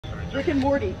Rick and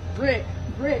Morty. Rick.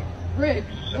 Rick and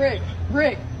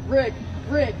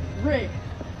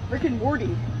Morty.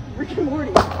 Rick and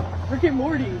Morty. Rick and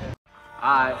Morty.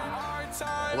 Alright.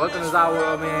 Welcome to our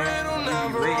world,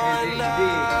 man. You rating this thing you did.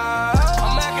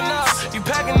 I'm backing up, you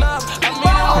packing up. I mean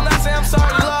it when I say I'm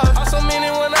sorry, love. I also mean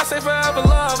it when I say forever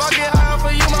love. I get high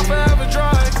for you, my forever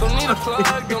drug. Don't need a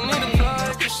plug, don't need a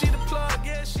plug. Cause she the plug,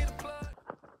 yeah, she the plug.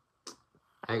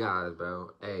 Hey guys,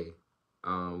 bro. Hey.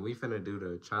 We finna do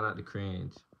the Try Not to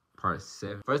Cringe part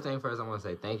 7. First thing first, I wanna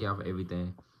say thank y'all for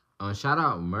everything. Shout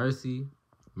out Mercy.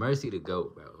 Mercy the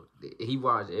GOAT, bro. He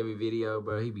watched every video,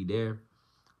 bro. He be there.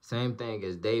 Same thing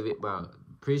as David, bro.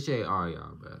 Appreciate all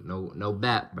y'all, bro. No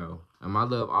bap, bro. And I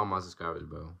love all my subscribers,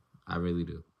 bro. I really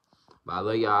do. But I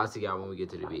love y'all. I'll see y'all when we get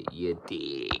to the vid. You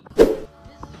dig? This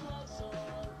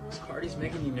party's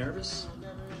making you nervous?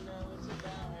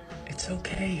 It's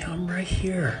okay. I'm right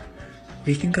here.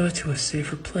 We can go to a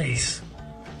safer place.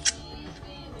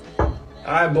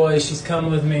 Alright, boys. She's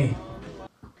coming with me.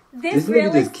 This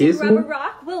realistic rubber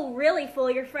rock will really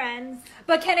fool your friends.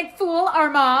 But can it fool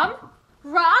our mom?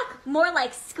 Rock? More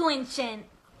like squinching.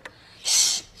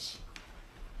 Shh.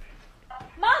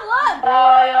 Mom, look!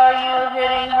 Why are you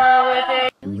hitting her with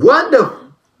it? What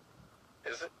the?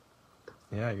 Is it?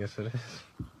 Yeah, I guess it is.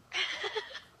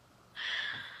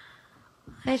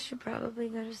 I should probably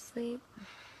go to sleep.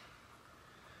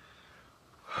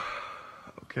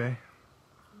 Okay.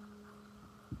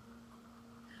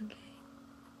 Okay.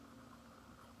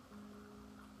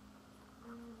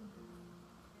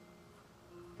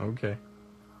 Okay.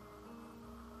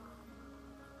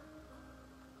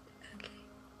 Okay.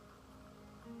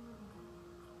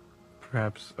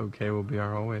 Perhaps okay will be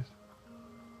our always.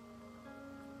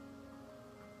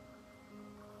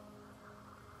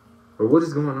 But what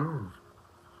is going on?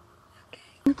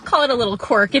 Call it a little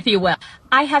quirk, if you will.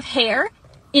 I have hair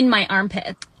in my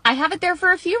armpit. I have it there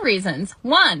for a few reasons.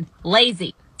 1,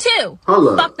 lazy. 2,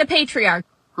 fuck the patriarch.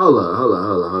 Hold up,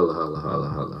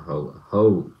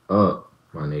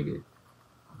 my nigga.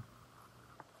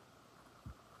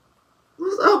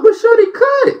 What's up with Shorty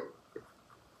Cut?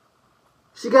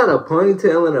 She got a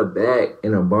ponytail in the back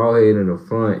and a bald head in the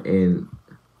front, and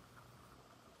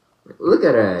look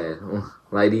at her ass.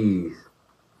 Like these.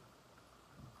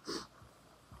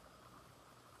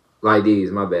 Like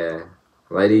these, my bad.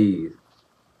 Like these.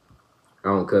 I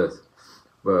don't cuss.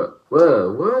 But, what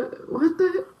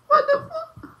the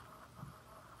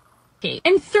fuck?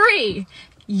 And 3,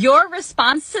 your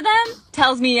response to them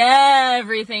tells me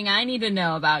everything I need to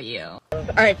know about you.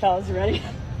 Alright, fellas, you ready?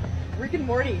 Rick and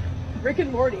Morty. Rick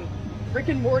and Morty. Rick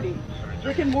and Morty.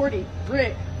 Rick and Morty. Rick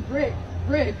and Morty.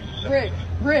 Rick and Morty.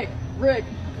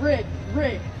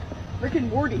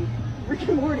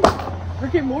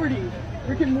 Rick and Morty.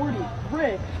 Rick and Morty.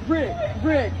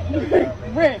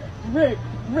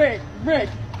 Rick.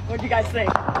 What'd you guys think?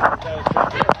 I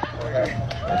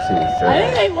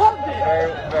think they loved it.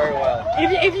 Very well.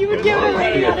 If you would give it a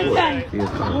rating out of 10,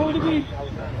 what would it be?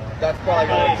 That's probably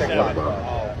going to TikTok.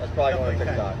 That's probably going to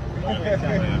TikTok.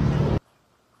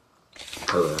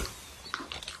 Hello.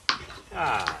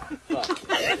 Fuck.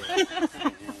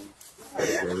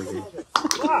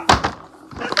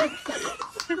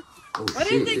 What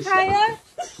do you think, Kaya?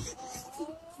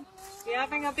 You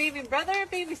having a baby brother or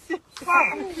baby sister? Baby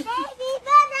brother!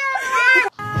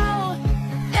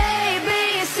 A, B,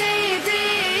 C, D,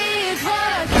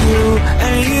 fuck you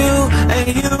and you and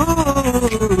you.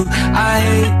 I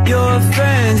hate your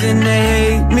friends and they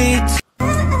hate me too.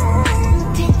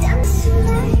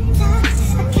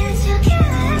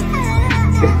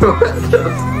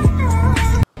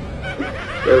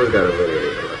 That was kind of funny.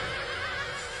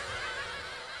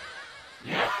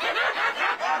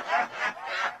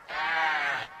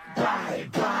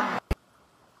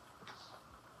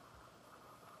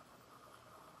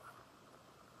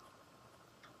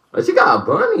 Oh, she got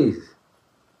bunnies.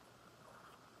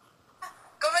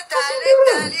 Come on, tell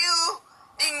you.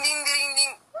 Ding, ding, ding,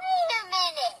 ding. Wait a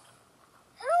minute.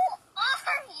 Who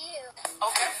are you?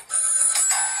 Okay.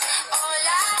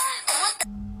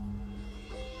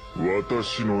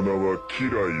 私の名はキ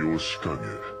ラヨシカゲ。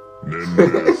年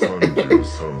齢33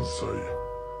歳。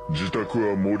自宅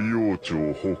は森王町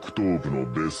北東部の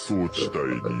別荘地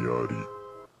帯にあり。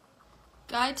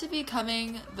Guide to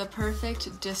Becoming the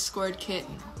Perfect Discord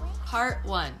Kitten. Part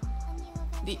 1.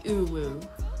 The uwu.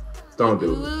 Don't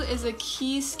do it. Uwu is a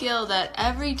key skill that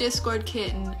every Discord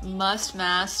kitten must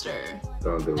master.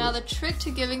 Don't do it. Now the trick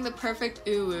to giving the perfect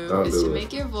uwu is to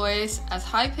make your voice as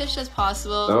high-pitched as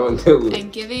possible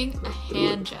and giving a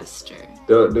hand gesture.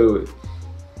 Don't do it.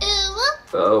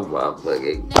 Oh my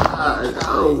fucking god.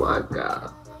 Oh my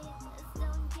god.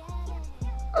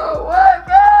 Oh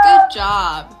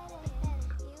job.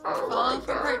 Follow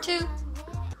for part 2.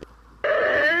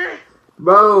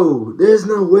 Bro, there's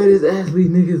no way there's actually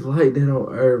niggas like that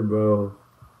on earth, bro.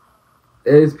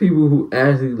 There's people who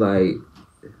actually like.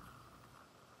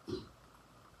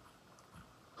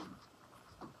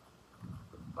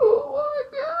 Oh my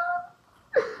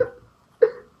god.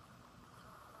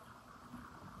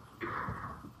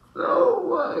 Oh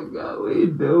my god, we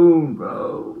doomed,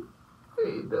 bro.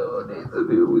 We doomed. These are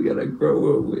people we gotta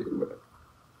grow up with, bro.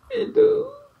 We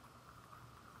doomed.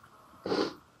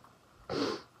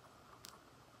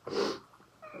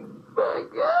 My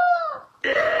god.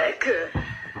 Dick.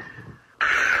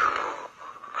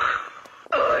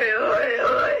 Oi, oi,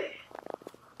 oi.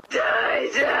 Die,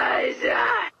 die,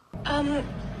 die.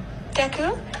 Deku,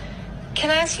 can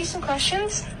I ask you some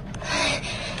questions?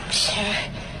 Sure,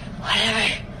 whatever.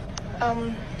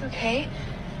 Okay.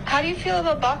 How do you feel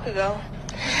about Bakugo?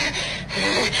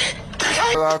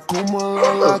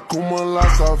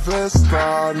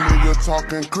 Nigga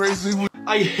talking crazy.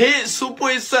 I hate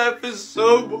Subway Surfers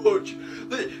so much.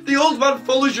 The old man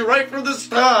follows you right from the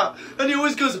start, and he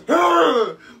always goes,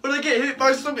 "Arr!" When I get hit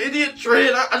by some idiot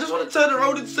train, I just want to turn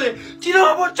around and say, "Do you know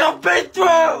how much I've been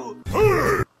through?"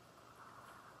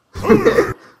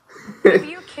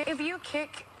 If you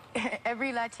kick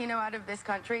every Latino out of this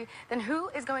country, then who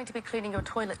is going to be cleaning your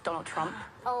toilet, Donald Trump?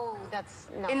 Oh, that's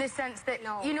no. In the sense that,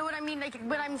 you know what I mean? Like,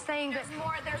 when I'm saying there's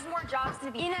more jobs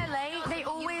to be in LA, they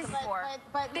always,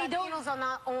 but they don't. Latinos are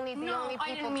not only the only people.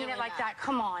 I didn't mean it like that.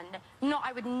 Come on. No,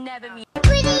 I would never mean.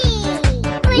 Pretty.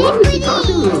 What was he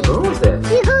talking about? What was that?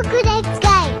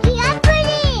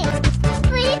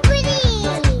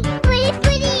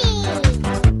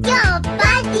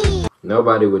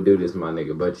 Nobody would do this, my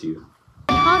nigga, but you.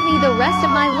 Haunt me the rest of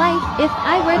my life if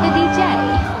I were the DJ.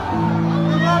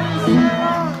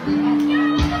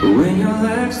 When your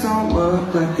legs don't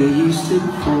work like they used to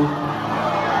before.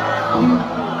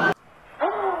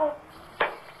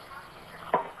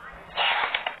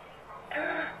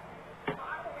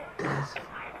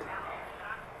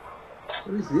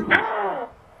 What is this?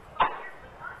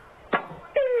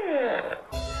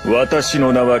 私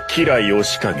の名は吉良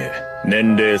義景、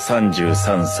年齢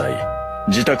33歳。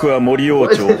自宅は森王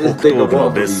町北東部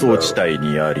の別荘地帯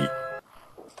にあり。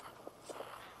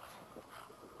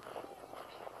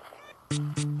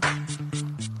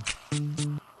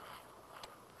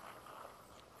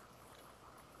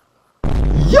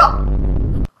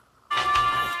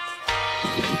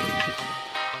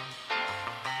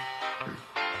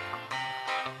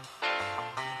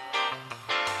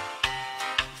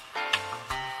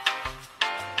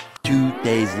2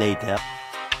 days later.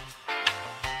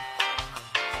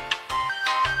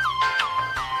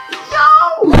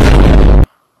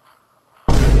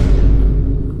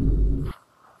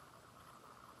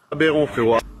 Béron,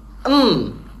 frérot.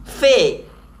 Fake.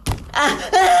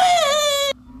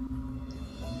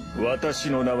 私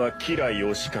の名は吉良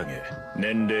義景、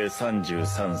年齢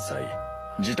33歳。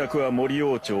自宅は森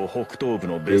王町北東部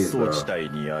の別荘地帯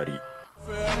にあり。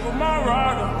My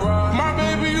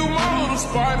baby, you my little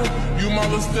spider. You my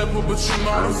little stepper, but you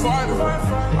not a fighter.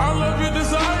 I love your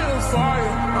desire and fire.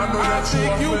 I know that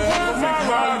you perfect.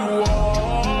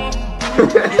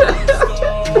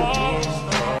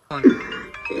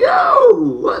 Yo,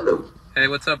 what the? Hey,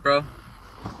 what's up, bro?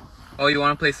 Oh, you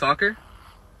want to play soccer?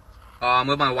 Oh, I'm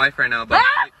with my wife right now, but...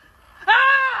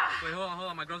 Wait, hold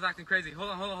on. My girl's acting crazy. Hold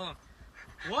on.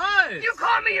 What? You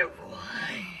call me your boy.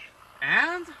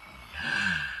 And?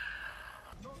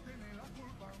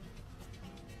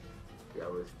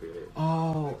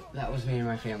 Oh, that was me and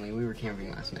my family. We were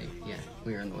camping last night. Yeah,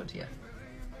 we were in the woods, yeah.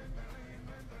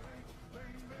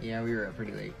 Yeah, we were up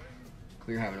pretty late.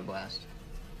 We were having a blast.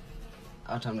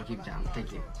 I'll tell them to keep it down.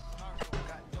 Thank you.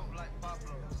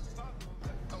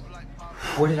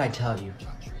 What did I tell you?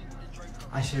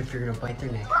 I should have figured a bite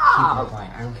their neck. Keep them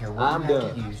quiet. I don't care what you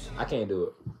have to use. I can't do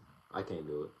it.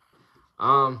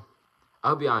 I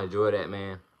hope y'all enjoy that,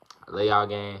 man. I love y'all,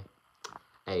 gang.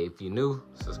 Hey, if you new,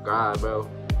 subscribe, bro.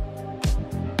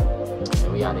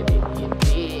 And we out there,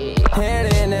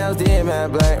 Head in nails, deep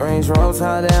at Black Range Road,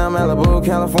 tie down Malibu,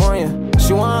 California.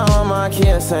 She want all my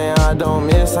kids, saying I don't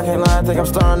miss. I can't lie, I think I'm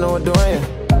starting to adore ya.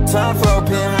 Top floor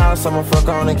penthouse, I'ma fuck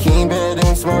on a king bed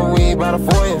and smoke weed by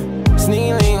the foyer.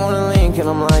 Sneak link on a link, and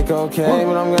I'm like, okay,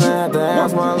 but I'm gonna have to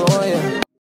ask my lawyer.